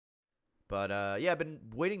But, yeah, I've been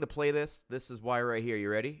waiting to play this. This is why right here. You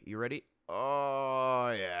ready? You ready?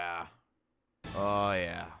 Oh, yeah. Oh,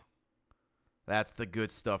 yeah. That's the good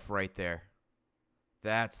stuff right there.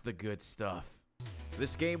 That's the good stuff.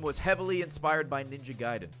 This game was heavily inspired by Ninja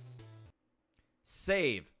Gaiden.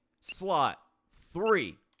 Save. Slot.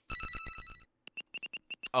 3.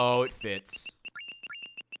 Oh, it fits.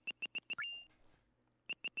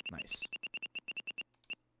 Nice.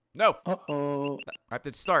 No. Uh-oh. I have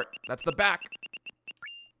to start. That's the back.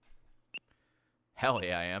 Hell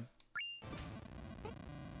yeah, I am.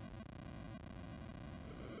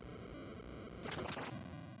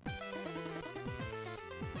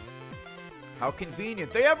 How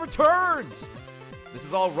convenient. They have returns! This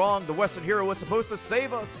is all wrong. The Western hero was supposed to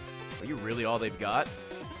save us. Are you really all they've got?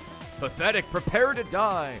 Pathetic. Prepare to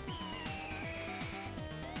die.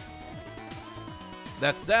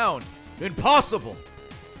 That sound. Impossible.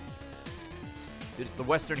 It's the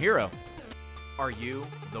Western hero. Are you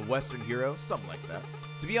the Western hero? Something like that.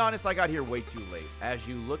 To be honest, I got here way too late. As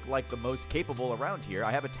you look like the most capable around here,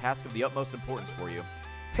 I have a task of the utmost importance for you.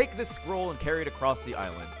 Take this scroll and carry it across the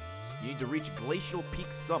island. You need to reach Glacial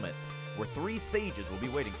Peak Summit, where 3 sages will be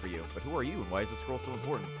waiting for you. But who are you, and why is the scroll so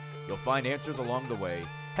important? You'll find answers along the way.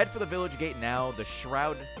 Head for the village gate now. The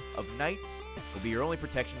Shroud of Night will be your only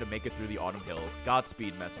protection to make it through the Autumn Hills.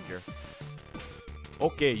 Godspeed, messenger.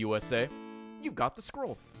 Okay, USA. You've got the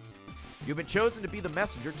scroll. You've been chosen to be the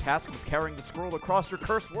messenger tasked with carrying the scroll across your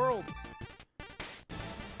cursed world.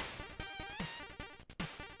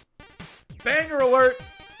 Banger alert!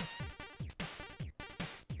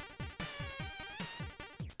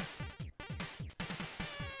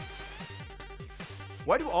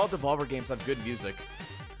 Why do all Devolver games have good music?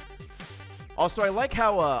 Also, I like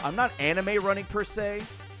how I'm not anime running per se,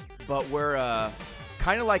 but we're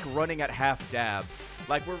kind of like running at half dab.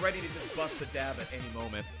 Like we're ready to just bust a dab at any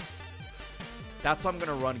moment. That's how I'm going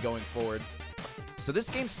to run going forward. So this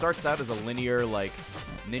game starts out as a linear, like,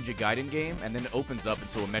 Ninja Gaiden game, and then it opens up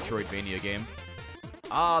into a Metroidvania game.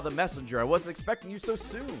 Ah, the messenger. I wasn't expecting you so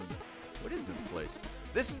soon. What is this place?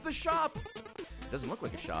 This is the shop. Doesn't look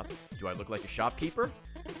like a shop. Do I look like a shopkeeper?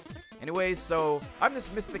 Anyways, so I'm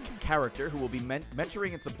this mystic character who will be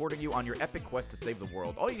mentoring and supporting you on your epic quest to save the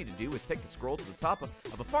world. All you need to do is take the scroll to the top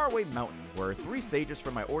of a faraway mountain where 3 sages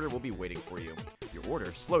from my order will be waiting for you. Your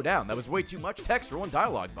order? Slow down. That was way too much text for one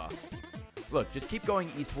dialogue box. Look, just keep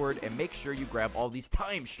going eastward and make sure you grab all these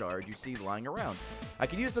time shards you see lying around. I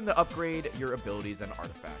can use them to upgrade your abilities and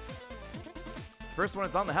artifacts. First one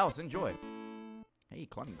is on the house. Enjoy. Hey,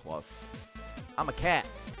 climbing claws. I'm a cat.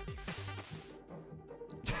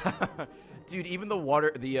 Dude, even the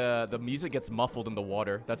water, the music gets muffled in the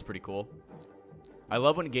water. That's pretty cool. I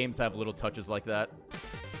love when games have little touches like that.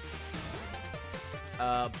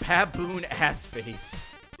 Baboon ass face.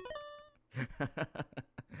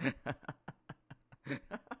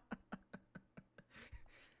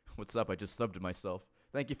 What's up? I just subbed to myself.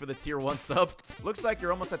 Thank you for the tier 1 sub. Looks like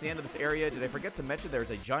you're almost at the end of this area. Did I forget to mention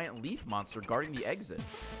there's a giant leaf monster guarding the exit?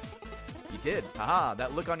 You did. Haha,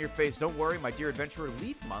 that look on your face. Don't worry, my dear adventurer.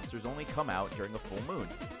 Leaf monsters only come out during a full moon.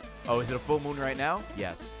 Oh, is it a full moon right now?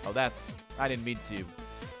 Yes. Oh, that's... I didn't mean to.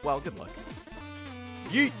 Well, good luck.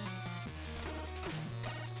 Yeet!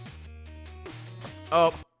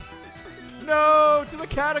 Oh. No! To the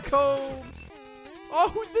catacombs! Oh,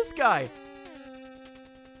 who's this guy?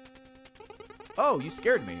 Oh, you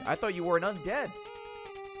scared me. I thought you were an undead.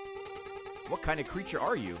 What kind of creature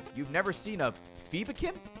are you? You've never seen a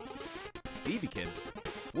Phoebekin? Phoebekin?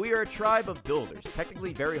 We are a tribe of builders,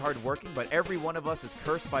 technically very hardworking, but every one of us is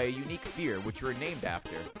cursed by a unique fear, which we're named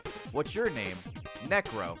after. What's your name?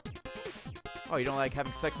 Necro. Oh, you don't like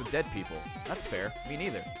having sex with dead people. That's fair. Me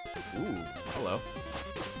neither. Ooh, hello.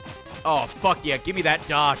 Oh, fuck yeah. Give me that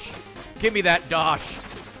dosh. Give me that dosh.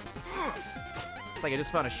 It's like I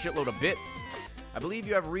just found a shitload of bits. I believe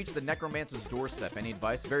you have reached the necromancer's doorstep. Any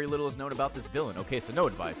advice? Very little is known about this villain. Okay, so no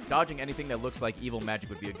advice. Dodging anything that looks like evil magic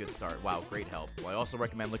would be a good start. Wow, great help. Well, I also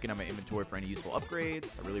recommend looking at my inventory for any useful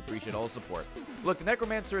upgrades. I really appreciate all the support. Look, the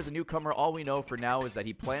necromancer is a newcomer. All we know for now is that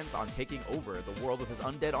he plans on taking over the world with his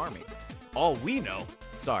undead army. All we know?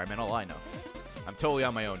 Sorry, man, all I know. I'm totally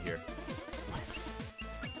on my own here.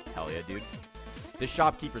 Hell yeah, dude. This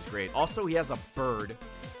shopkeeper's great. Also, he has a bird.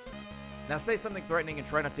 Now say something threatening and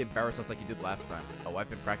try not to embarrass us like you did last time. Oh, I've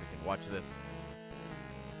been practicing. Watch this.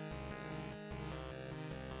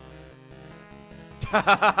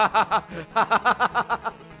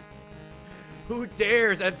 Who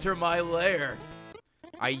dares enter my lair?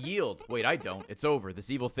 I yield. Wait, I don't. It's over. This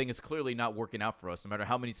evil thing is clearly not working out for us, no matter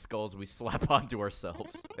how many skulls we slap onto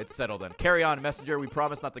ourselves. It's settled then. Carry on, messenger. We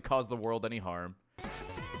promise not to cause the world any harm.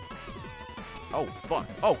 Oh, fuck.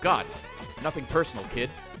 Oh, God. Nothing personal, kid.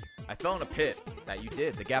 I fell in a pit. That you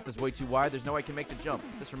did. The gap is way too wide. There's no way I can make the jump.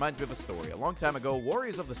 This reminds me of a story. A long time ago,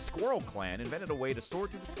 warriors of the Squirrel Clan invented a way to soar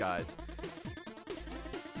through the skies.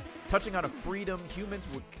 Touching on a freedom humans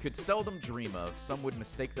could seldom dream of. Some would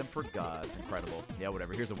mistake them for gods. Incredible. Yeah,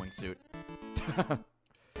 whatever. Here's a wingsuit.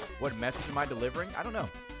 What message am I delivering? I don't know.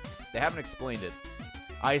 They haven't explained it.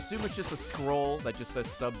 I assume it's just a scroll that just says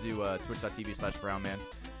sub to twitch.tv/brownman.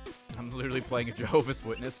 I'm literally playing a Jehovah's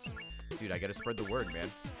Witness. Dude, I gotta spread the word, man.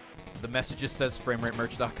 The message just says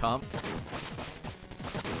frameratemerch.com.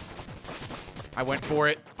 I went for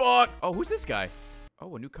it. Fuck! Oh, who's this guy?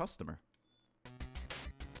 Oh, a new customer.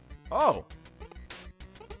 Oh.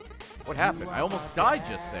 What happened? I almost died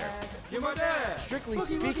just there. Strictly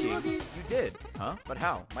speaking, you did. Huh? But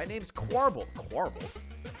how? My name's Quarble. Quarble?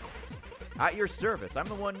 At your service. I'm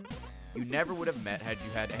the one you never would have met had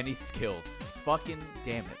you had any skills. Fucking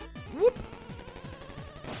damn it. Whoop!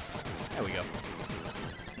 There we go.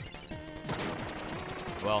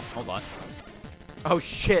 Well, hold on. Oh,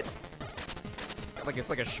 shit. It's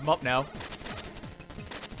like a shmup now.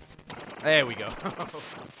 There we go.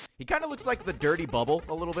 He kind of looks like the Dirty Bubble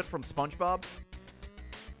a little bit from SpongeBob.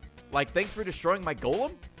 Like, thanks for destroying my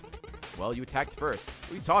golem? Well, you attacked first.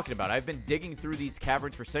 What are you talking about? I've been digging through these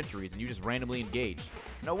caverns for centuries, and you just randomly engaged.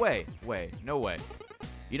 No way. No way.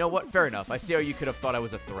 You know what? Fair enough. I see how you could have thought I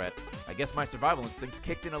was a threat. I guess my survival instincts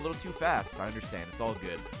kicked in a little too fast. I understand. It's all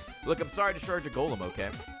good. Look, I'm sorry to charge a golem, okay?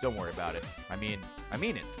 Don't worry about it. I mean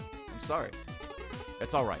it. I'm sorry.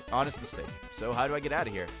 That's all right. Honest mistake. So how do I get out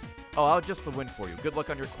of here? Oh, I'll just win for you. Good luck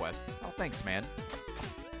on your quest. Oh, thanks, man.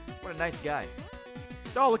 What a nice guy.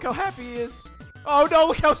 Oh, look how happy he is. Oh, no,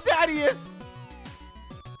 look how sad he is.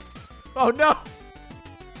 Oh, no.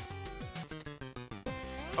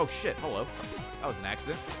 Oh, shit. Hello. That was an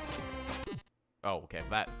accident. Oh, okay.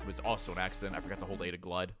 That was also an accident. I forgot to hold A to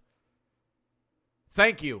glide.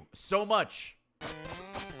 Thank you so much.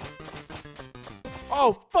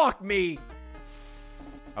 Oh, fuck me.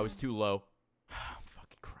 I was too low.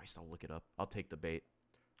 Fucking Christ, I'll look it up. I'll take the bait.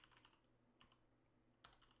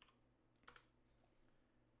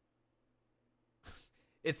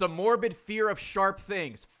 It's a morbid fear of sharp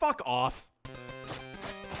things. Fuck off.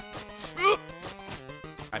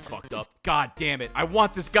 I fucked up. God damn it. I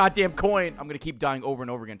want this goddamn coin. I'm gonna keep dying over and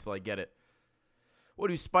over again until I get it. What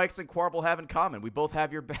do Spikes and Quarble have in common? We both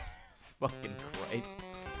have your back. Fucking Christ.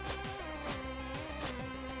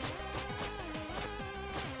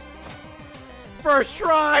 First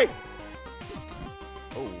try!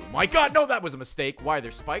 Oh my god, no, that was a mistake. Why,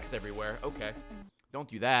 there's spikes everywhere. Okay. Don't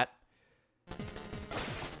do that.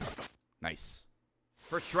 Nice.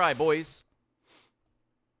 First try, boys.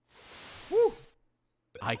 Woo!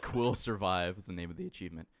 I will survive is the name of the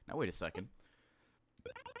achievement. Now, wait a second.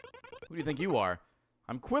 Who do you think you are?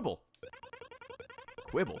 I'm Quibble.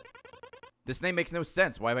 Quibble? This name makes no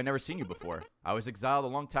sense. Why have I never seen you before? I was exiled a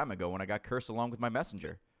long time ago when I got cursed along with my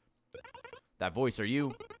messenger. That voice, are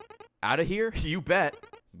you out of here? You bet.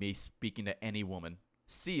 Me speaking to any woman.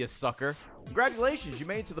 See ya, sucker. Congratulations, you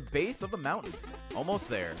made it to the base of the mountain. Almost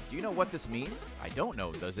there. Do you know what this means? I don't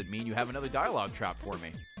know. Does it mean you have another dialogue trap for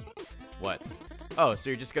me? What? Oh, so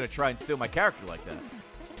you're just gonna try and steal my character like that?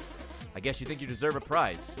 I guess you think you deserve a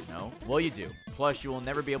prize. No? Well, you do. Plus, you will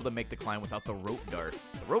never be able to make the climb without the rope dart.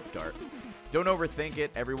 The rope dart? Don't overthink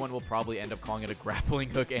it. Everyone will probably end up calling it a grappling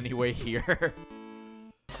hook anyway here.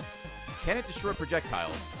 Can it destroy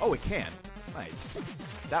projectiles? Oh, it can. Nice.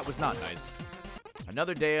 That was not nice.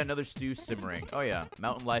 Another day, another stew simmering. Oh yeah,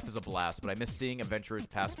 mountain life is a blast, but I miss seeing adventurers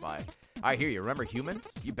pass by. I hear you. Remember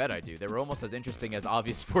humans? You bet I do. They were almost as interesting as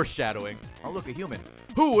obvious foreshadowing. Oh, look, a human.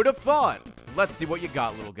 Who would have thought? Let's see what you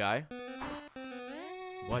got, little guy.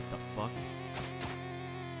 What the fuck?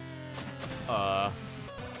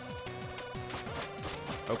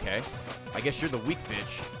 Okay. I guess you're the weak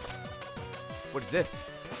bitch. What is this?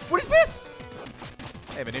 What is this?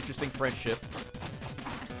 I have an interesting friendship.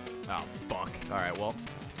 Oh, fuck. Alright, well.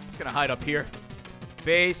 I'm just gonna hide up here.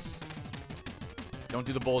 Base. Don't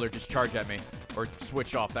do the boulder. Just charge at me. Or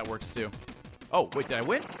switch off. That works too. Oh, wait. Did I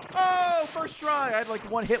win? Oh, first try. I had like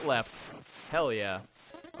one hit left. Hell yeah.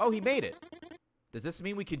 Oh, he made it. Does this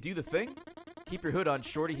mean we can do the thing? Keep your hood on,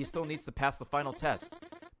 Shorty. He still needs to pass the final test.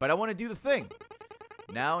 But I want to do the thing.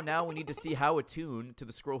 Now we need to see how attuned to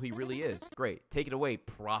the scroll he really is. Great. Take it away,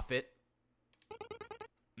 prophet.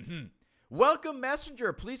 Welcome,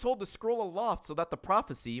 messenger. Please hold the scroll aloft so that the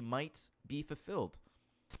prophecy might be fulfilled.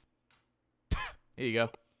 Here you go.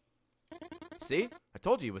 See? I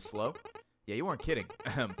told you he was slow. Yeah, you weren't kidding.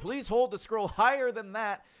 Please hold the scroll higher than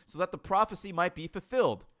that so that the prophecy might be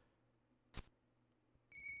fulfilled.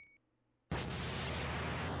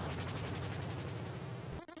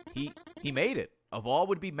 He made it. Of all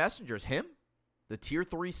would-be messengers, him? The tier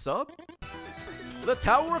 3 sub? The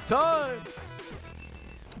Tower of Time!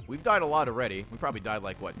 We've died a lot already. We probably died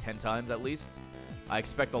like, what, 10 times at least? I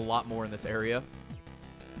expect a lot more in this area.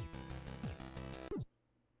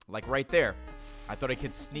 Like right there. I thought I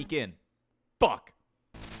could sneak in. Fuck.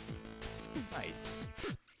 Nice.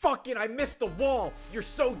 Fuck it, I missed the wall. You're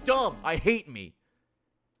so dumb. I hate me.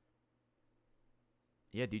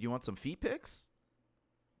 Yeah, dude, you want some feet pics?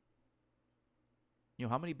 You know,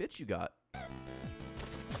 how many bits you got?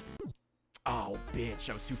 Oh, bitch.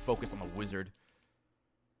 I was too focused on the wizard.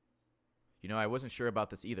 You know, I wasn't sure about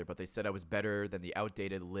this either, but they said I was better than the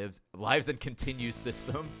outdated lives and continues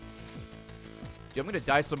system. Dude, I'm going to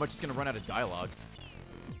die so much it's going to run out of dialogue.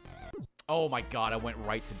 Oh my god, I went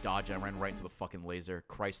right to dodge and I ran right into the fucking laser.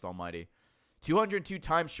 Christ almighty. 202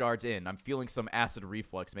 time shards in. I'm feeling some acid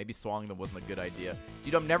reflux. Maybe swallowing them wasn't a good idea.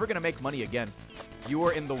 Dude, I'm never going to make money again. You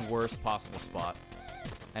are in the worst possible spot.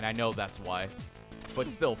 And I know that's why. But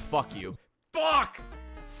still, fuck you. Fuck!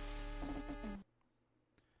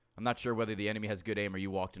 I'm not sure whether the enemy has good aim or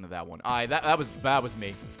you walked into that one. That was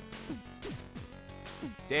me.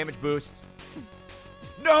 Damage boost.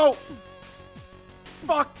 No!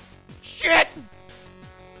 Fuck! Shit!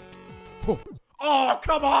 Oh,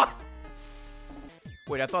 come on!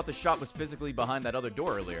 Wait, I thought the shop was physically behind that other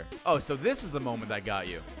door earlier. Oh, so this is the moment that got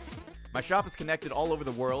you. My shop is connected all over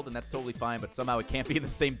the world, and that's totally fine, but somehow it can't be in the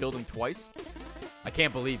same building twice? I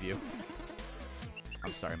can't believe you.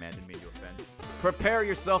 I'm sorry, man. Didn't mean to offend. Prepare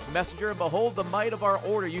yourself, messenger, and behold the might of our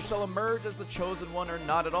order. You shall emerge as the chosen one or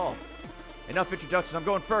not at all. Enough introductions. I'm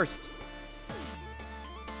going first.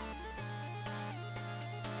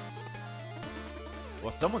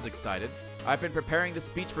 Well, someone's excited. I've been preparing this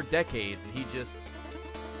speech for decades, and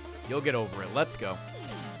he'll get over it. Let's go.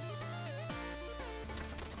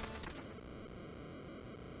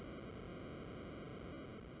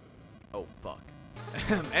 Oh, fuck.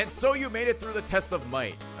 And so you made it through the test of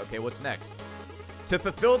might. Okay, what's next? To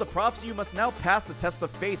fulfill the prophecy, you must now pass the test of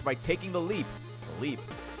faith by taking the leap. The leap.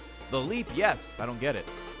 The leap, yes. I don't get it.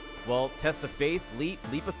 Well, test of faith,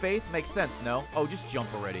 leap of faith makes sense, no? Oh, just jump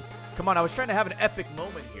already. Come on, I was trying to have an epic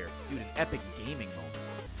moment here. Dude, an epic gaming moment.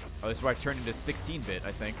 Oh, this is where I turned into 16-bit,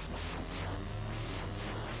 I think.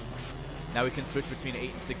 Now we can switch between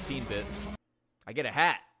 8 and 16-bit. I get a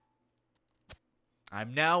hat.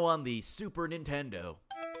 I'm now on the Super Nintendo.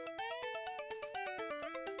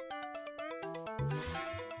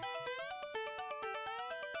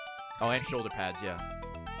 Oh, and shoulder pads, yeah.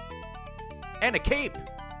 And a cape!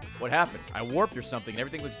 What happened? I warped or something, and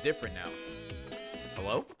everything looks different now.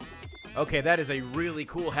 Hello? Okay, that is a really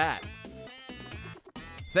cool hat.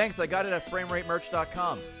 Thanks, I got it at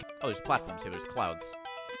FramerateMerch.com. Oh, there's platforms here, there's clouds.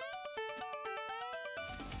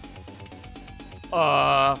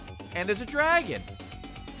 And there's a dragon.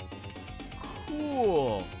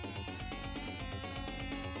 Cool.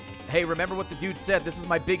 Hey, remember what the dude said. This is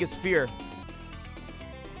my biggest fear.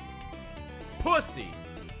 Pussy.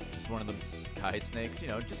 Just one of them sky snakes. You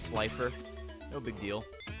know, just Slifer. No big deal.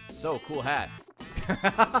 So, cool hat.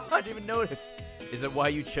 I didn't even notice. Is it why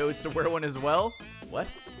you chose to wear one as well? What?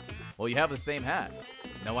 Well, you have the same hat.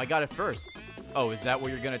 No, I got it first. Oh, is that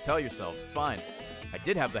what you're going to tell yourself? Fine. I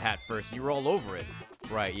did have the hat first. You were all over it.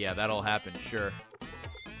 Right, yeah, that all happened, sure.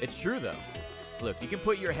 It's true, though. Look, you can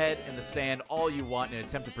put your head in the sand all you want in an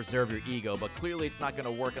attempt to preserve your ego, but clearly it's not going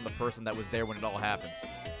to work on the person that was there when it all happened.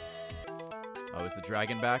 Oh, is the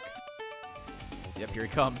dragon back? Yep, here he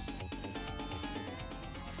comes.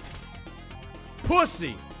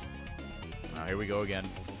 Pussy! Oh, here we go again.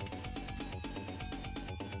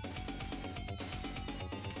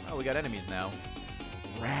 Oh, we got enemies now.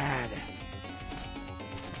 Rad.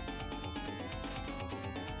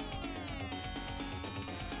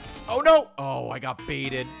 Oh, no! Oh, I got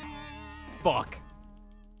baited. Fuck.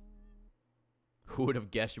 Who would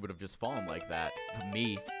have guessed you would have just fallen like that?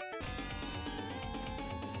 Me.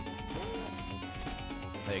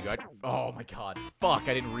 There you go. Oh, my God. Fuck,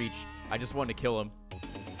 I didn't reach. I just wanted to kill him.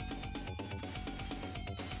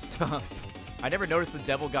 I never noticed the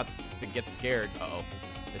devil gets scared. Uh-oh.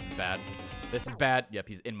 This is bad. This is bad. Yep,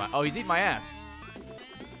 he's in my... Oh, he's eating my ass.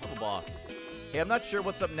 I'm a boss. Hey, I'm not sure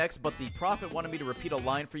what's up next, but the prophet wanted me to repeat a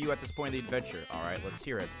line for you at this point in the adventure. All right, let's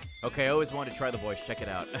hear it. Okay, I always wanted to try the voice. Check it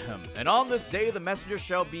out. And on this day, the messenger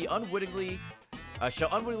shall unwittingly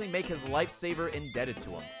make his lifesaver indebted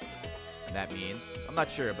to him. And that means, I'm not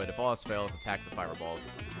sure, but if all else fails, attack the fireballs.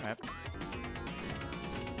 All right.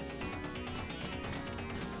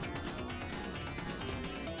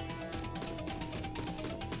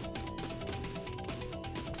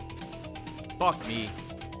 Fuck me.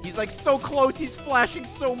 He's like so close. He's flashing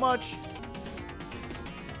so much.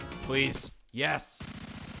 Please. Yes.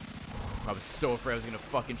 I was so afraid I was going to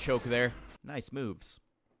fucking choke there. Nice moves.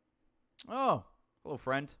 Oh. Hello,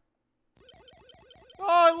 friend.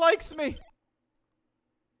 Oh, it likes me.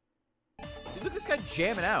 Dude, look at this guy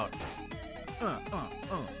jamming out.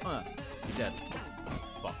 He's dead.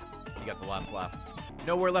 Fuck. You got the last laugh.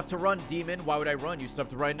 Nowhere left to run, demon. Why would I run? You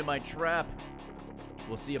stepped right into my trap.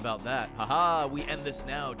 We'll see about that. Haha, we end this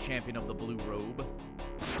now, champion of the blue robe.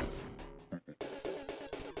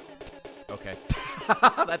 Okay.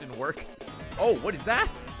 That didn't work. Oh, what is that?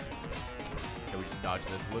 Okay, we just dodged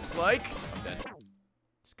this, looks like. I'm dead.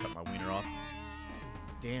 Just cut my wiener off.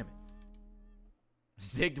 Damn it.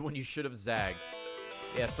 Zigged when you should have zagged.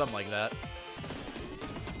 Yeah, something like that.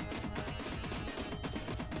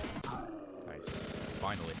 Nice.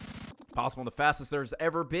 Finally. Possible and the fastest there's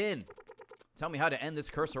ever been. Tell me how to end this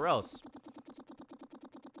curse or else.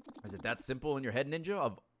 Is it that simple in your head, ninja?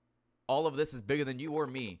 Of all of this is bigger than you or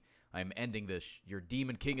me. I am ending this. Your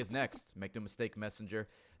demon king is next. Make no mistake, messenger.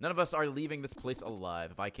 None of us are leaving this place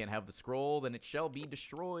alive. If I can't have the scroll, then it shall be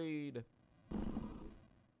destroyed.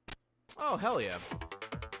 Oh, hell yeah.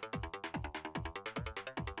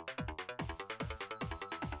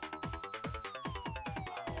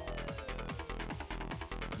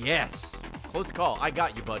 Yes. Close call. I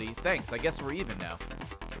got you, buddy. Thanks. I guess we're even now.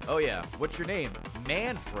 Oh, yeah. What's your name?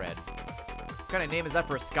 Manfred. What kind of name is that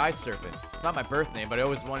for a sky serpent? It's not my birth name, but I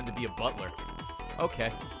always wanted to be a butler.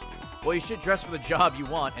 Okay. Well, you should dress for the job you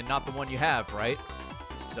want and not the one you have, right?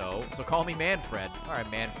 So call me Manfred. All right,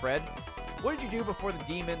 Manfred. What did you do before the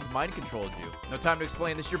demons mind controlled you? No time to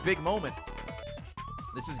explain. This is your big moment.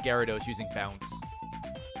 This is Gyarados using Bounce.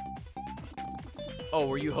 Oh,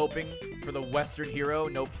 were you hoping for the Western hero?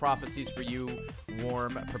 No prophecies for you.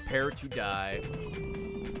 Warm. Prepare to die.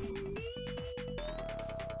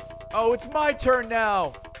 Oh, it's my turn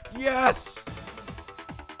now. Yes.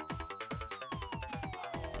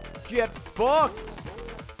 Get fucked.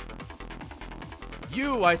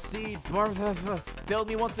 You, I see, failed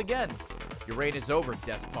me once again. Your reign is over,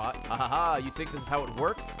 despot. Ha! You think this is how it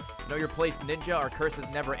works? Know your place, ninja. Our curse is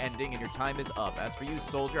never ending, and your time is up. As for you,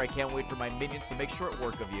 soldier, I can't wait for my minions to make short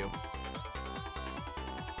work of you.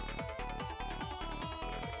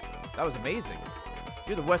 That was amazing.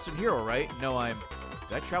 You're the Western hero, right? No, I'm...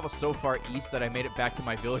 Did I travel so far east that I made it back to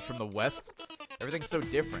my village from the west? Everything's so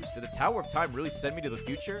different. Did the Tower of Time really send me to the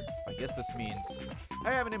future? I guess this means...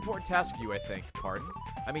 I have an important task for you, I think. Pardon?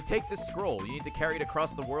 I mean, take this scroll. You need to carry it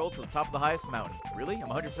across the world to the top of the highest mountain. Really? I'm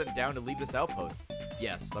 100% down to leave this outpost.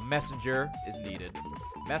 Yes, a messenger is needed.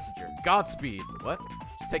 Messenger. Godspeed. What?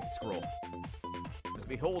 Just take the scroll. As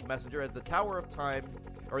behold, messenger, as the Tower of Time...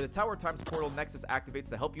 Or the Tower of Time's portal nexus activates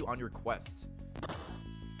to help you on your quest.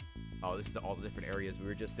 Oh, this is all the different areas we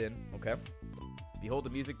were just in. Okay. Behold the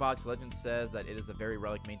music box. Legend says that it is the very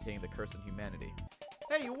relic maintaining the curse on humanity.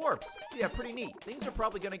 Hey, you warped. Yeah, pretty neat. Things are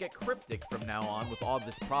probably going to get cryptic from now on with all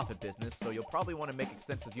this profit business, so you'll probably want to make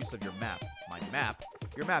extensive use of your map. My map?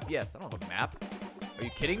 Your map, yes. I don't have a map. Are you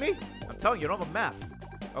kidding me? I'm telling you, I don't have a map.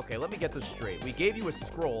 Okay, let me get this straight. We gave you a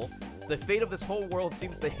scroll. The fate of this whole world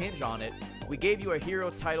seems to hinge on it. We gave you a hero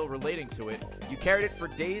title relating to it. You carried it for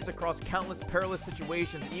days across countless perilous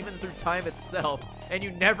situations, even through time itself, and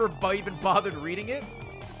you never even bothered reading it?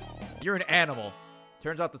 You're an animal.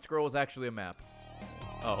 Turns out the scroll is actually a map.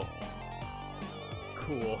 Oh.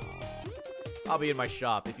 Cool. I'll be in my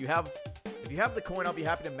shop. If you have the coin, I'll be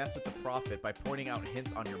happy to mess with the profit by pointing out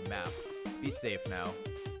hints on your map. Be safe now.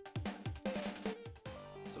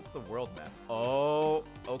 So it's the world map. Oh,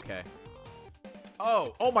 okay.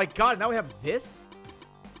 Oh my god, now we have this?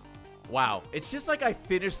 Wow. It's just like I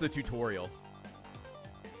finished the tutorial.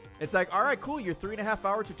 It's like, alright, cool, your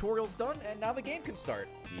 3.5-hour tutorial's done, and now the game can start.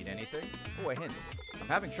 Need anything? Oh, a hint. I'm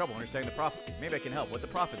having trouble understanding the prophecy. Maybe I can help. What'd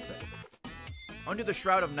the prophet say? Under the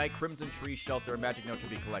shroud of night, crimson tree shelter, a magic note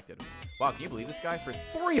should be collected. Wow, can you believe this guy? For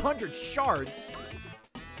 300 shards?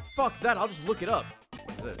 Fuck that, I'll just look it up.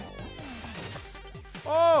 What is this?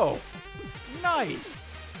 Oh! Nice!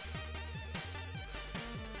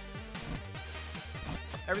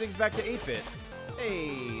 Everything's back to 8-bit.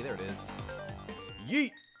 Hey, there it is.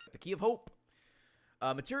 Yeet! The Key of Hope.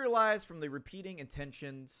 Materialized from the repeating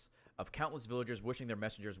intentions of countless villagers wishing their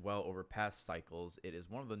messengers well over past cycles. It is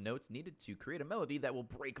one of the notes needed to create a melody that will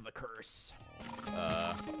break the curse.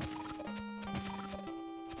 A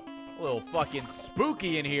little fucking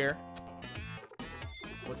spooky in here.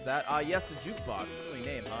 What's that? Yes, the jukebox. Silly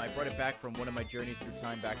name, huh? I brought it back from one of my journeys through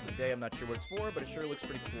time back in the day. I'm not sure what it's for, but it sure looks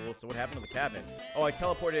pretty cool. So what happened to the cabinet? Oh, I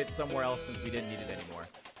teleported it somewhere else since we didn't need it anymore.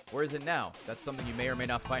 Where is it now? That's something you may or may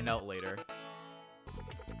not find out later.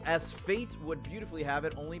 As fate would beautifully have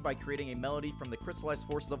it, only by creating a melody from the crystallized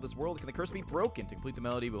forces of this world can the curse be broken. To complete the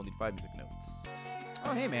melody, we'll need 5 music notes.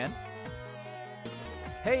 Oh, hey, man.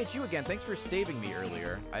 Hey, it's you again. Thanks for saving me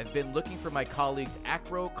earlier. I've been looking for my colleagues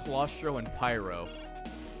Acro, Claustro, and Pyro.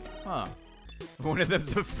 Huh. One of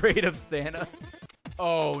them's afraid of Santa.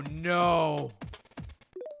 Oh, no.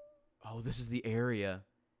 Oh, this is the area.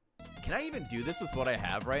 Can I even do this with what I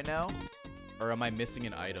have right now? Or am I missing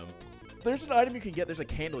an item? There's an item you can get. There's a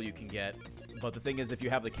candle you can get. But the thing is, if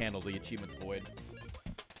you have the candle, the achievement's void.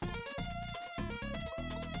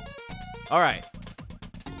 Alright.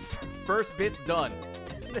 First bit's done.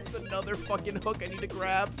 There's another fucking hook I need to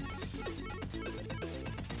grab.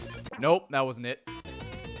 Nope, that wasn't it.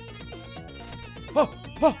 Oh,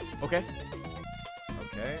 oh, okay.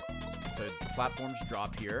 Okay. So platforms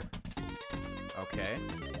drop here. Okay.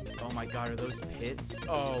 Oh my god, are those pits?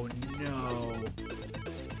 Oh no.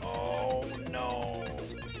 Oh no.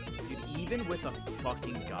 Dude, even with a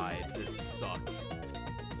fucking guide, this sucks.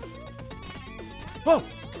 Oh!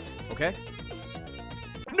 Okay.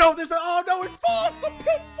 No, there's a— oh no, it falls! The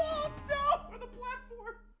pit falls! No! For the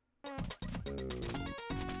platform!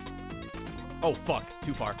 Oh fuck,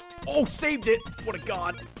 too far. Oh, saved it! What a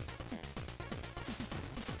god.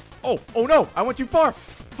 Oh, oh no, I went too far!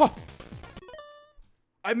 Oh.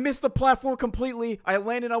 I missed the platform completely. I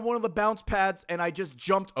landed on one of the bounce pads and I just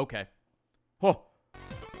jumped. Okay. Oh.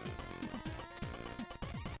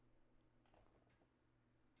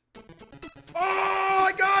 Oh,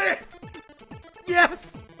 I got it!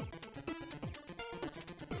 Yes!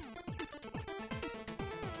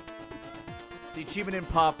 The achievement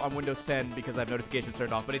didn't pop on Windows 10 because I have notifications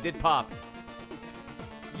turned off, but it did pop.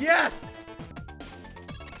 Yes!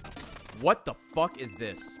 What the fuck is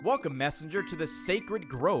this? Welcome, messenger, to the sacred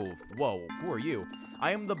grove. Whoa, who are you?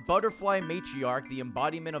 I am the butterfly matriarch, the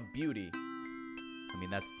embodiment of beauty. I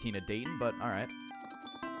mean, that's Tina Dayton, but alright.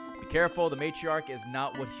 Be careful, the matriarch is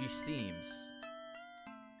not what she seems.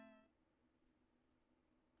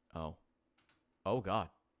 Oh. Oh, God.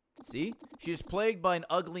 See? She is plagued by an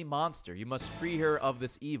ugly monster. You must free her of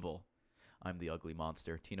this evil. I'm the ugly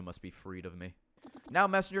monster. Tina must be freed of me. Now,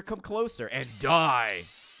 messenger, come closer and die!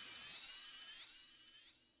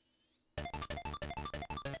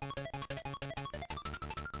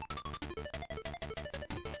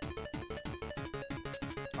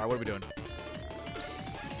 Alright, what are we doing?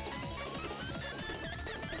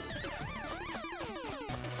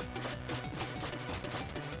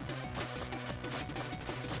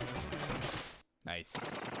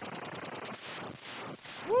 Nice.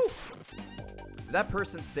 Woo! Did that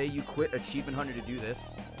person say you quit Achievement Hunter to do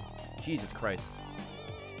this? Jesus Christ.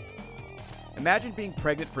 Imagine being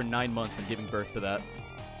pregnant for 9 months and giving birth to that.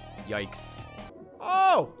 Yikes.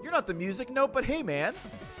 Oh! You're not the music note, but hey, man.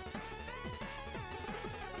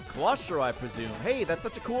 Claustro, I presume. Hey, that's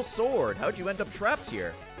such a cool sword. How'd you end up trapped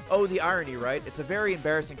here? Oh, the irony, right? It's a very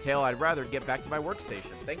embarrassing tale. I'd rather get back to my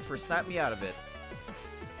workstation. Thanks for snapping me out of it.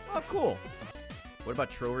 Oh, cool. What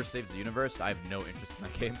about Trover Saves the Universe? I have no interest in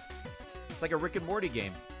that game. It's like a Rick and Morty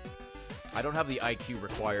game. I don't have the IQ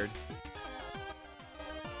required.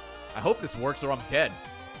 I hope this works or I'm dead.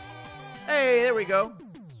 Hey, there we go.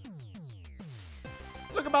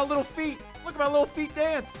 Look at my little feet. Look at my little feet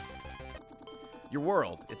dance. Your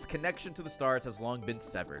world, its connection to the stars has long been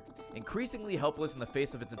severed. Increasingly helpless in the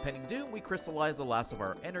face of its impending doom, we crystallized the last of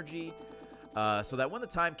our energy so that when the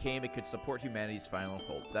time came, it could support humanity's final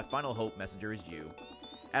hope. That final hope, messenger, is you.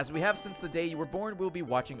 As we have since the day you were born, we'll be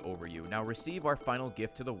watching over you. Now receive our final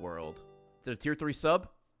gift to the world. Is it a tier 3 sub?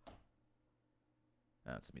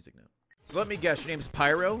 That's a music note. So let me guess, your name's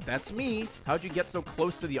Pyro? That's me. How'd you get so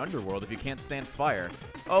close to the underworld if you can't stand fire?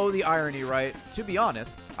 Oh, the irony, right? To be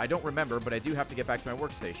honest, I don't remember, but I do have to get back to my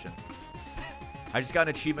workstation. I just got an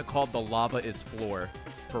achievement called The Lava is Floor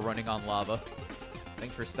for running on lava.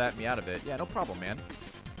 Thanks for statting me out of it. Yeah, no problem, man.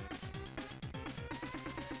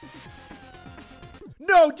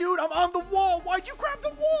 No, dude, I'm on the wall. Why'd you grab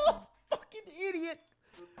the wall? Fucking idiot.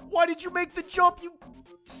 Why did you make the jump, you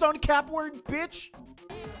sun cap wearing bitch?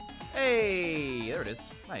 Hey, there it is.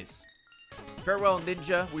 Nice. Farewell,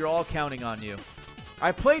 ninja. We are all counting on you.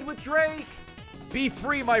 I played with Drake. Be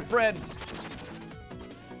free, my friend.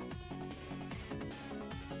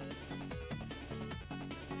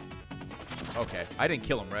 Okay, I didn't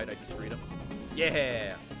kill him, right? I just freed him.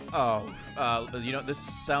 Yeah. Oh, you know,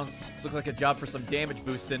 this look like a job for some damage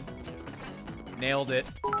boosting. Nailed it.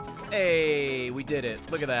 Hey, we did it.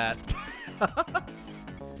 Look at that.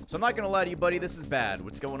 So I'm not gonna lie to you, buddy, this is bad.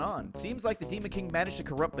 What's going on? Seems like the Demon King managed to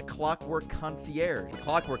corrupt the Clockwork Concierge.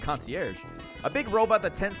 Clockwork Concierge? A big robot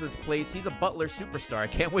that tends this place. He's a butler superstar. I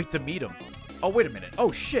can't wait to meet him. Oh, wait a minute.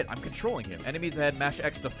 Oh, shit. I'm controlling him. Enemies ahead, mash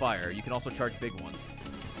X to fire. You can also charge big ones.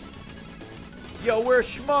 Yo, we're a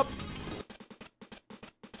shmup.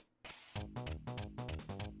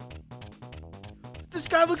 This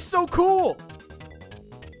guy looks so cool.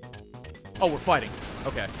 Oh, we're fighting.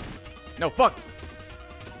 Okay. No, fuck.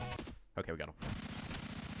 Okay, we got him.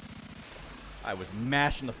 I was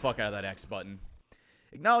mashing the fuck out of that X button.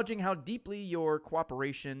 Acknowledging how deeply your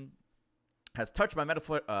cooperation has touched my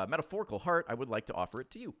metaphorical heart, I would like to offer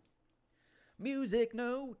it to you. Music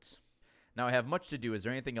note. Now I have much to do. Is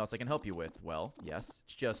there anything else I can help you with? Well, yes.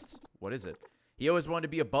 It's just, what is it? He always wanted to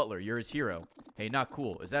be a butler. You're his hero. Hey, not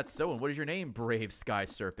cool. Is that so? And what is your name, brave sky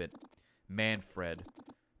serpent? Manfred.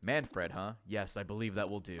 Manfred, huh? Yes, I believe that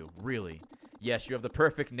will do. Really? Yes, you have the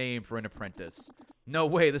perfect name for an apprentice. No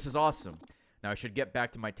way, this is awesome. Now I should get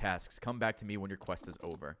back to my tasks. Come back to me when your quest is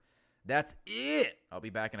over. That's it! I'll be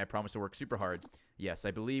back and I promise to work super hard. Yes, I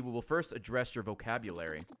believe we will first address your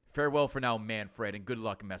vocabulary. Farewell for now, Manfred, and good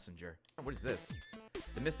luck, messenger. What is this?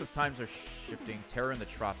 The mists of times are shifting. Terror in the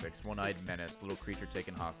tropics. One-eyed menace. Little creature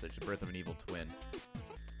taken hostage. The birth of an evil twin.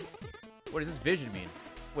 What does this vision mean?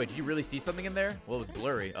 Wait, did you really see something in there? Well, it was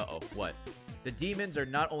blurry. Uh-oh. What? The demons are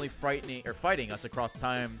not only fighting us across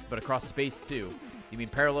time, but across space, too. You mean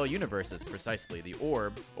parallel universes? Precisely. The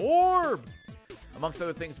orb. Orb! Amongst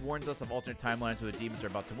other things, warns us of alternate timelines where the demons are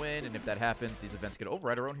about to win, and if that happens, these events could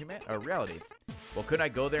override our own reality. Well, couldn't I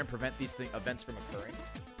go there and prevent these events from occurring?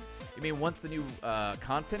 You mean once the new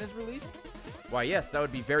content is released? Why, yes, that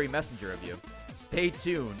would be very messenger of you. Stay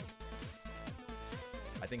tuned.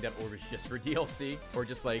 I think that orb is just for DLC, or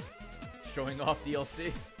just, like, showing off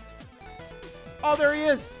DLC. Oh, there he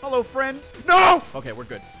is! Hello, friends! No! Okay, we're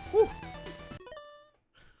good. Whew.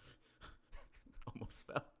 Almost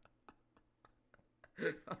fell.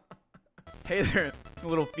 Hey there,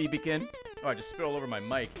 little Phoebekin. Oh, I just spit all over my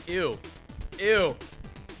mic. Ew. Ew.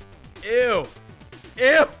 Ew.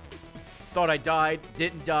 Ew. Thought I died.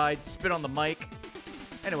 Didn't die. Spit on the mic.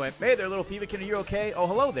 Anyway, hey there, little Phoebekin. Are you okay? Oh,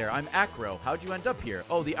 hello there. I'm Acro. How'd you end up here?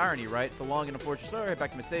 Oh, the irony, right? It's a long and unfortunate story. Right back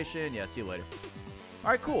to my station. Yeah, see you later. All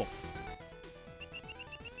right, cool.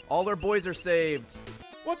 All our boys are saved.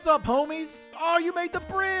 What's up, homies? Oh, you made the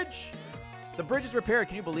bridge. The bridge is repaired.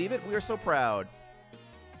 Can you believe it? We are so proud.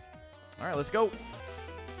 All right, let's go.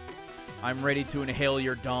 I'm ready to inhale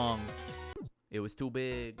your dong. It was too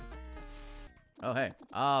big. Oh, hey.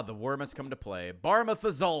 Ah, the worm has come to play.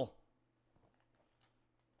 Barmathazol.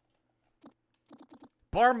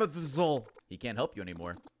 Barmathazol. He can't help you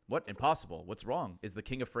anymore. What? Impossible. What's wrong? Is the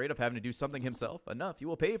king afraid of having to do something himself? Enough. You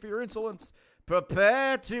will pay for your insolence.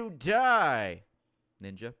 Prepare to die.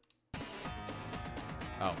 Ninja.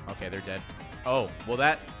 Oh, okay, they're dead. Oh, well,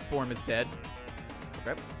 that form is dead.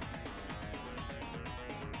 Okay.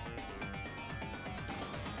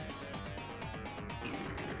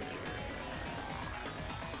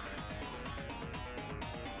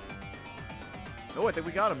 Oh, I think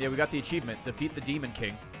we got him. Yeah, we got the achievement. Defeat the Demon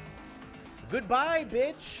King. Goodbye,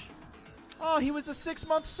 bitch. Oh, he was a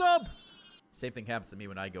 6-month sub. Same thing happens to me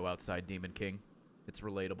when I go outside Demon King. It's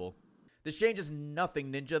relatable. This changes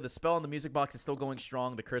nothing, Ninja. The spell on the music box is still going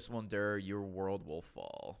strong. The curse will endure. Your world will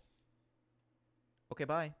fall. Okay,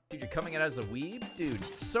 bye. Dude, you're coming out as a weeb? Dude,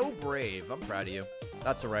 so brave. I'm proud of you.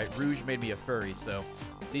 That's alright. Rouge made me a furry, so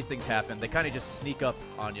these things happen. They kind of just sneak up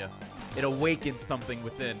on you. It awakens something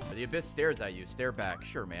within. The abyss stares at you. Stare back.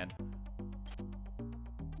 Sure, man.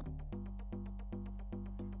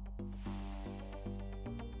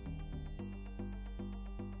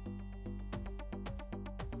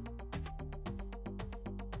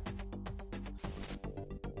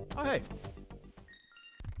 Oh, hey.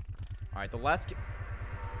 Alright, the last...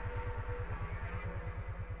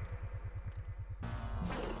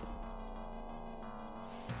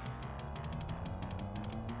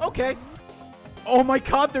 Okay. Oh my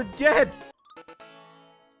god, they're dead!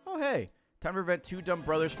 Oh, hey. Time to prevent 2 dumb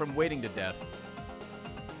brothers from waiting to death.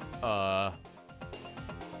 I'll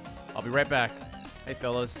be right back. Hey,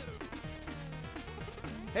 fellas.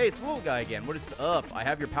 Hey, it's the little guy again. What is up? I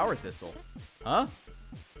have your power thistle. Huh?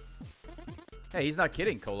 Hey, he's not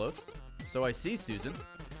kidding, Kolos. So I see, Susan.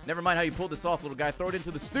 Never mind how you pulled this off, little guy. Throw it into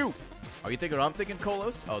the stew. Are you thinking what I'm thinking,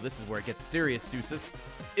 Kolos? Oh, this is where it gets serious, Susus.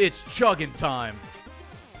 It's chugging time.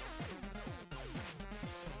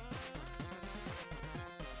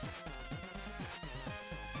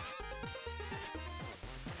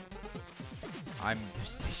 I'm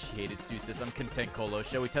satiated, Susus. I'm content, Kolos.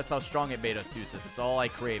 Shall we test how strong it made us, Susus? It's all I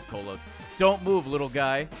crave, Kolos. Don't move, little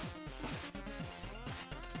guy.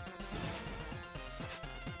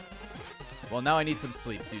 Well, now I need some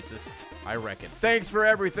sleep, Susus. I reckon. Thanks for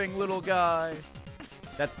everything, little guy.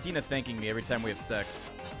 That's Tina thanking me every time we have sex.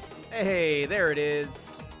 Hey, there it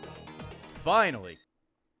is. Finally.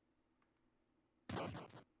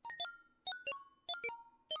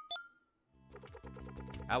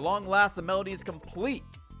 At long last, the melody is complete.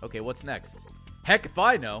 Okay, what's next? Heck if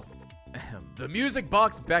I know. The music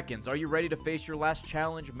box beckons. Are you ready to face your last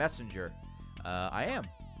challenge, Messenger? I am.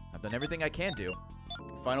 I've done everything I can do.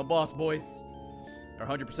 Final boss, boys. Our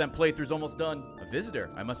 100% playthrough's almost done. A visitor.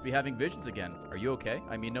 I must be having visions again. Are you okay?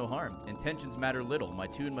 I mean no harm. Intentions matter little. My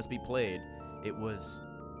tune must be played. It was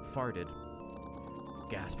farted.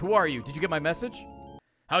 Gasp. Who are you? Did you get my message?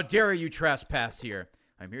 How dare you trespass here?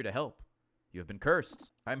 I'm here to help. You have been cursed.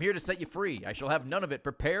 I'm here to set you free. I shall have none of it.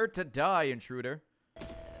 Prepare to die, intruder.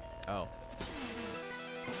 Oh.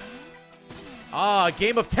 Ah, a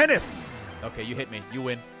game of tennis. Okay, you hit me. You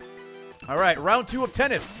win. All right, round 2 of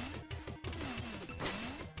tennis.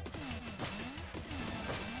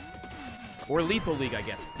 Or Lethal League, I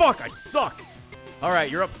guess. Fuck, I suck. All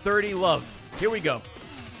right, you're up 30 love. Here we go.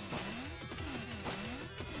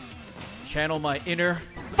 Channel my inner.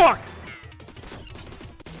 Fuck!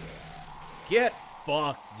 Get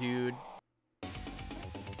fucked, dude.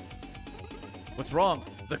 What's wrong?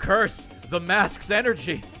 The curse. The mask's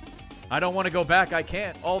energy. I don't want to go back. I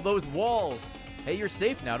can't. All those walls. Hey, you're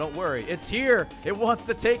safe now. Don't worry. It's here. It wants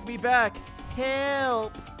to take me back.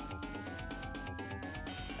 Help.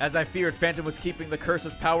 As I feared, Phantom was keeping the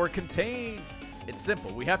curse's power contained. It's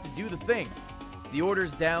simple. We have to do the thing. The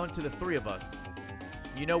order's down to the 3 of us.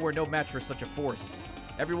 You know we're no match for such a force.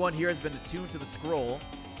 Everyone here has been attuned to the scroll,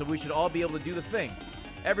 so we should all be able to do the thing.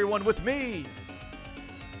 Everyone with me!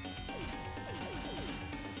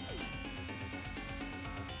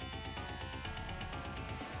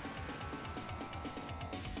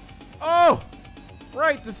 Oh!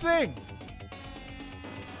 Right, the thing!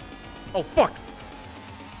 Oh, fuck!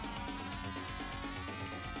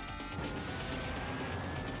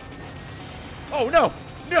 Oh, no!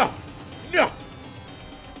 No! No!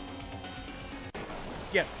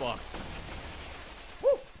 Get fucked.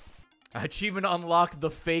 Woo! Achievement unlocked.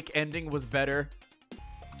 The fake ending was better.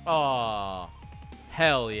 Aw.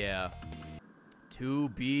 Hell yeah. To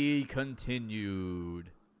be continued.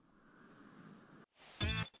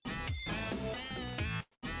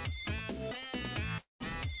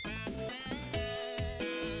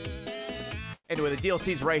 Anyway, the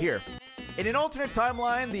DLC's right here. In an alternate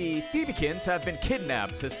timeline, the Thebekins have been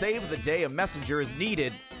kidnapped. To save the day, a messenger is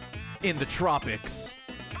needed in the tropics.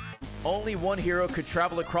 Only one hero could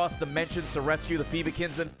travel across dimensions to rescue the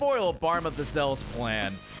Thebekins and foil Barma the Zell's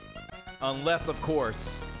plan. Unless, of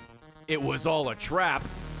course, it was all a trap.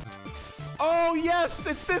 Oh, yes!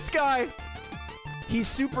 It's this guy! He's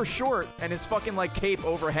super short, and his fucking, like, cape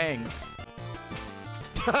overhangs.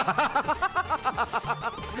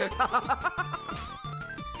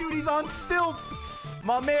 Dude, he's on stilts!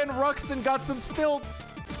 My man Ruxin got some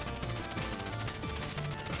stilts!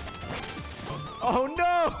 Oh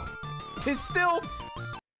no! His stilts!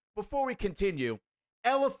 Before we continue,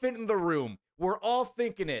 elephant in the room. We're all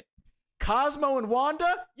thinking it. Cosmo and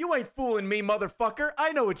Wanda? You ain't fooling me, motherfucker.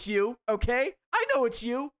 I know it's you, okay? I know it's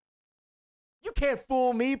you. You can't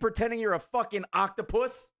fool me pretending you're a fucking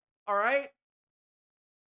octopus, alright?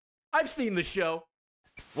 I've seen the show.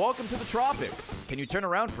 Welcome to the tropics. Can you turn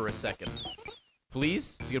around for a second?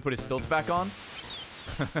 Please? Is he gonna put his stilts back on?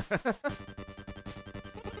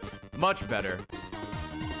 Much better.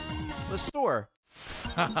 The store.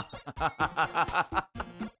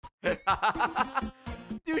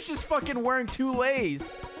 Dude's just fucking wearing 2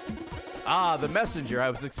 lays. Ah, the messenger. I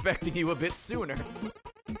was expecting you a bit sooner.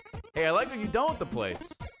 Hey, I like what you've done with the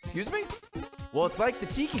place. Excuse me? Well, it's like the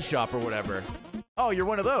tiki shop or whatever. Oh, you're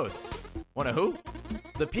one of those. One of who?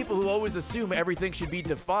 The people who always assume everything should be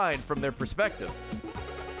defined from their perspective.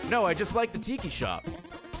 No, I just like the tiki shop.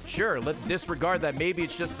 Sure, let's disregard that maybe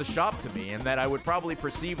it's just the shop to me, and that I would probably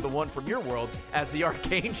perceive the one from your world as the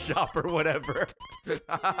arcane shop or whatever.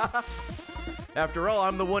 After all,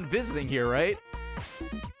 I'm the one visiting here, right?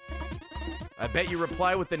 I bet you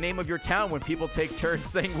reply with the name of your town when people take turns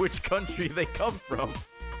saying which country they come from.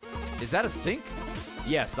 Is that a sink?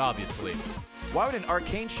 Yes, obviously. Why would an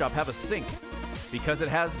arcane shop have a sink? Because it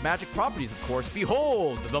has magic properties, of course.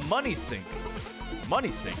 Behold, the money sink.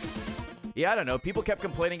 Money sink. Yeah, I don't know. People kept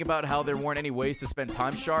complaining about how there weren't any ways to spend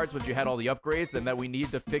time shards once you had all the upgrades, and that we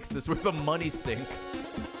needed to fix this with a money sink.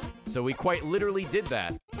 So we quite literally did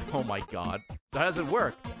that. Oh my god. So how does it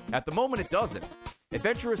work? At the moment, it doesn't.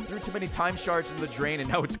 Adventurers threw too many time shards into the drain, and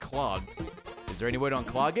now it's clogged. Is there any way to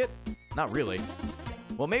unclog it? Not really.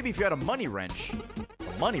 Well, maybe if you had a money wrench.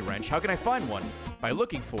 A money wrench? How can I find one? By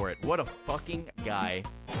looking for it. What a fucking guy.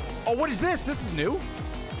 Oh, what is this? This is new?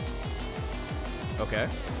 Okay.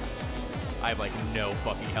 I have, like, no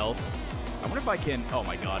fucking health. I wonder if I can... Oh,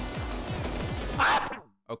 my God. Ah!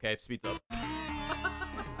 Okay, speeds up.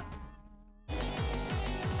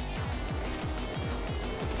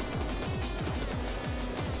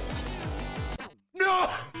 No!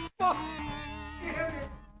 Fuck! Damn it!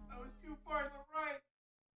 I was too far to the right.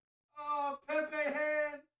 Oh, Pepe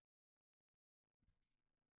hands!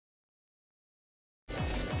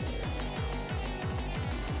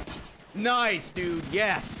 Nice, dude.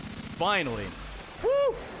 Yes. Finally.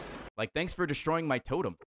 Woo! Like, thanks for destroying my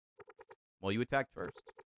totem. Well, you attacked first.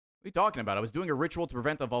 What are you talking about? I was doing a ritual to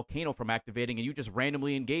prevent the volcano from activating, and you just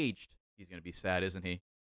randomly engaged. He's gonna be sad, isn't he?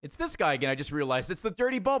 It's this guy again, I just realized. It's the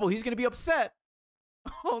dirty bubble. He's gonna be upset.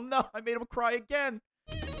 Oh, no. I made him cry again.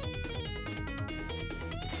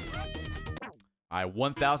 I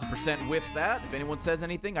 1,000% whiff that. If anyone says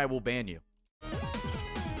anything, I will ban you.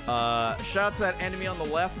 Shout out to that enemy on the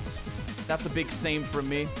left. That's a big same from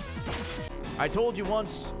me. I told you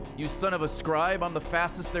once, you son of a scribe, I'm the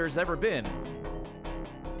fastest there's ever been.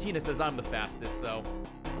 Tina says I'm the fastest, so...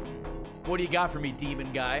 What do you got for me,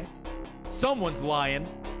 demon guy? Someone's lying.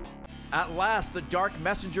 At last, the dark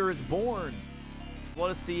messenger is born.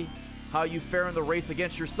 Let us see how you fare in the race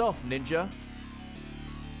against yourself, ninja.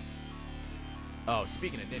 Oh,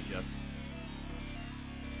 speaking of ninja,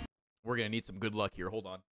 we're gonna need some good luck here. Hold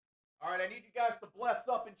on. All right, I need you guys to bless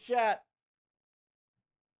up in chat.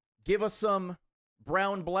 Give us some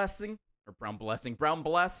brown blessing. Brown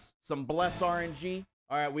bless. Some bless RNG.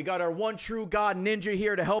 All right, we got our one true god ninja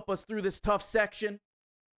here to help us through this tough section.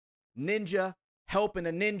 Ninja helping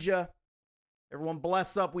a ninja. Everyone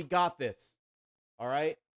bless up. We got this. All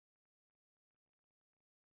right?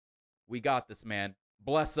 We got this, man.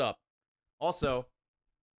 Bless up. Also,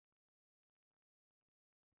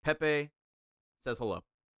 Pepe says hello.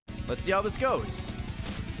 Let's see how this goes.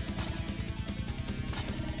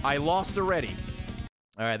 I lost already.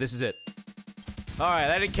 All right, this is it. All right,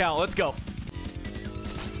 that didn't count. Let's go.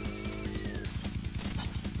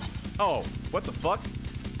 Oh, what the fuck?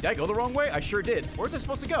 Did I go the wrong way? I sure did. Where's I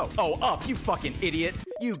supposed to go? Oh, up, you fucking idiot.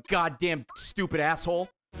 You goddamn stupid asshole.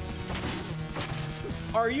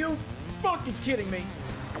 Are you fucking kidding me?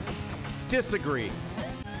 Disagree.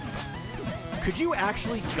 Could you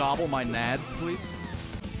actually gobble my nads, please?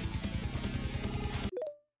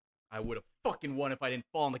 I would have fucking won if I didn't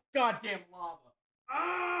fall in the goddamn lava.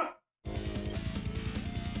 Ah!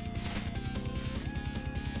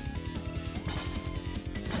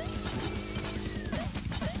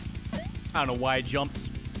 I don't know why I jumped.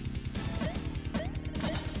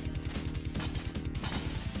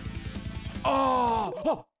 Oh!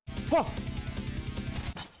 Oh! Oh!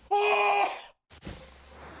 Oh!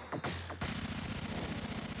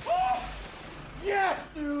 Oh! Yes,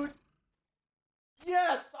 dude!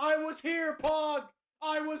 Yes, I was here, Pog!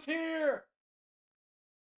 I was here!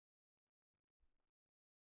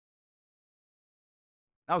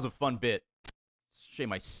 That was a fun bit.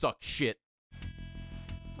 Shame I suck shit.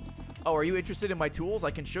 Oh, are you interested in my tools? I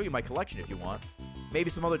can show you my collection if you want. Maybe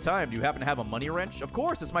some other time. Do you happen to have a money wrench? Of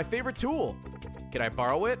course, it's my favorite tool. Can I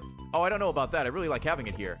borrow it? Oh, I don't know about that. I really like having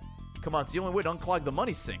it here. Come on, it's the only way to unclog the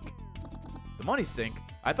money sink. The money sink?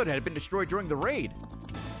 I thought it had been destroyed during the raid.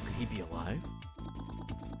 Could he be alive?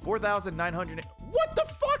 4,900... What the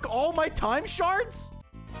fuck? All my time shards?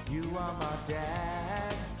 You are my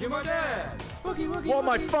dad. You're my dad. Boogie, woogie, well,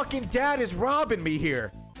 my fucking dad is robbing me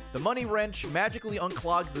here. The money wrench magically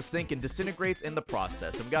unclogs the sink and disintegrates in the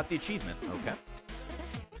process. And we got the achievement. Okay.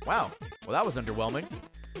 Wow. Well, that was underwhelming.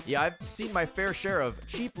 Yeah, I've seen my fair share of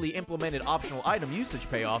cheaply implemented optional item usage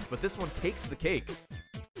payoffs, but this one takes the cake.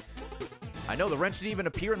 I know the wrench didn't even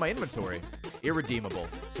appear in my inventory. Irredeemable.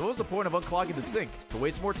 So what was the point of unclogging the sink? To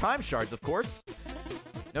waste more time shards, of course.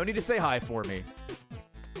 No need to say hi for me.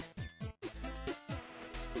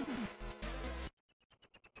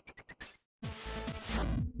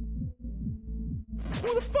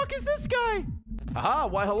 Who the fuck is this guy? Haha,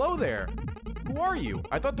 why hello there. Who are you?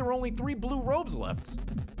 I thought there were only 3 blue robes left.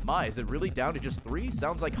 My, is it really down to just 3?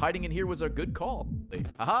 Sounds like hiding in here was a good call.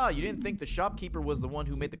 Haha, you didn't think the shopkeeper was the one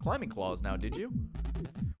who made the climbing claws now, did you?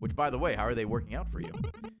 Which, by the way, how are they working out for you?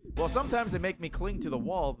 Well, sometimes they make me cling to the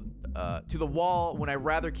wall when I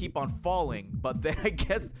rather keep on falling, but then I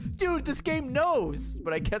guess, dude, this game knows,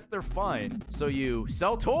 but I guess they're fine. So you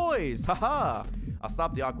sell toys, haha. I'll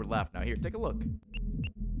stop the awkward laugh now. Here, take a look.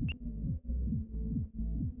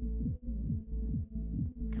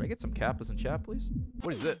 Can I get some Kappas in chat, please?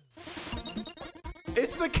 What is it?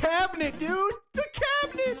 It's the cabinet, dude! The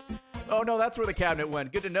cabinet! Oh no, that's where the cabinet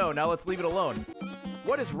went. Good to know. Now let's leave it alone.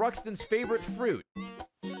 What is Ruxton's favorite fruit?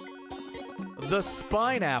 The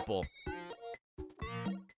spine apple.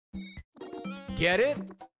 get it?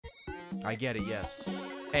 I get it, yes.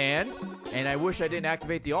 And I wish I didn't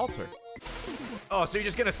activate the altar. Oh, so you're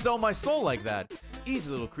just gonna sell my soul like that? Easy,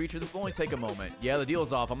 little creature. This will only take a moment. Yeah, the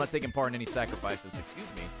deal's off. I'm not taking part in any sacrifices. Excuse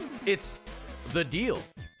me. It's the deal.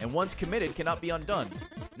 And once committed, cannot be undone.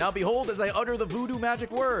 Now behold as I utter the voodoo magic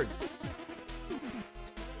words.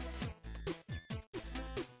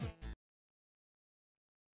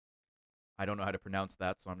 I don't know how to pronounce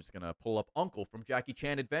that, so I'm just gonna pull up Uncle from Jackie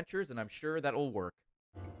Chan Adventures, and I'm sure that'll work.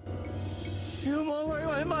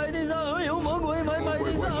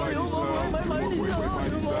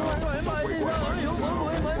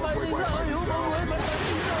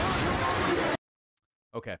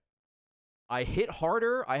 Okay. I hit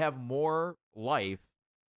harder, I have more life,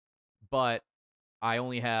 but I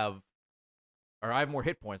only have... Or I have more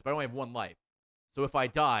hit points, but I only have 1 life. So if I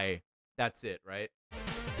die, that's it, right?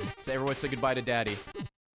 So everyone say goodbye to Daddy.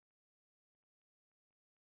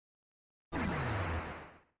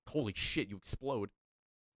 Holy shit, you explode.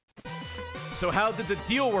 So how did the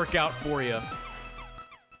deal work out for you?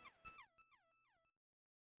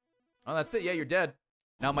 Oh, that's it. Yeah, you're dead.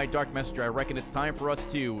 Now, my Dark Messenger, I reckon it's time for us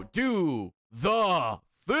to do the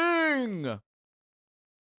thing!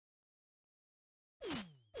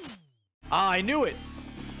 Ah, I knew it!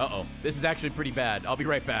 Uh-oh. This is actually pretty bad. I'll be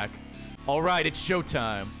right back. Alright, it's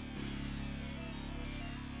showtime.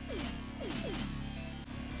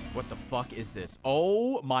 What the fuck is this?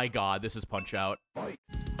 Oh my god, this is Punch-Out.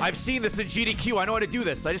 I've seen this in GDQ. I know how to do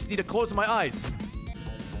this. I just need to close my eyes.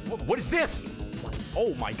 What is this?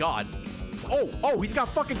 Oh my god. Oh, he's got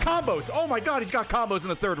fucking combos. Oh my god, he's got combos in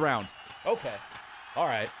the 3rd round. Okay.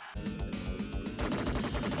 Alright.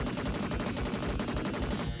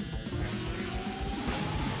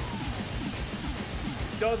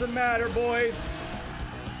 Doesn't matter, boys.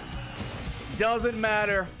 Doesn't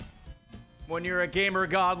matter. When you're a gamer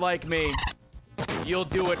god like me, you'll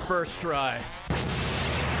do it first try.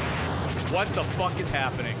 What the fuck is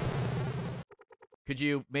happening? Could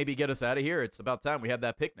you maybe get us out of here? It's about time we had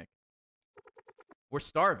that picnic. We're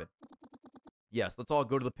starving. Yes, let's all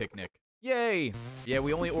go to the picnic. Yay! Yeah,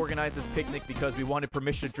 we only organized this picnic because we wanted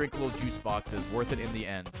permission to drink little juice boxes. Worth it in the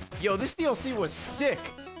end. Yo, this DLC was sick.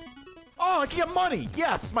 Oh, I can get money.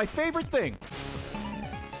 Yes, my favorite thing.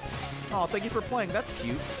 Oh, thank you for playing. That's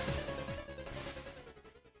cute.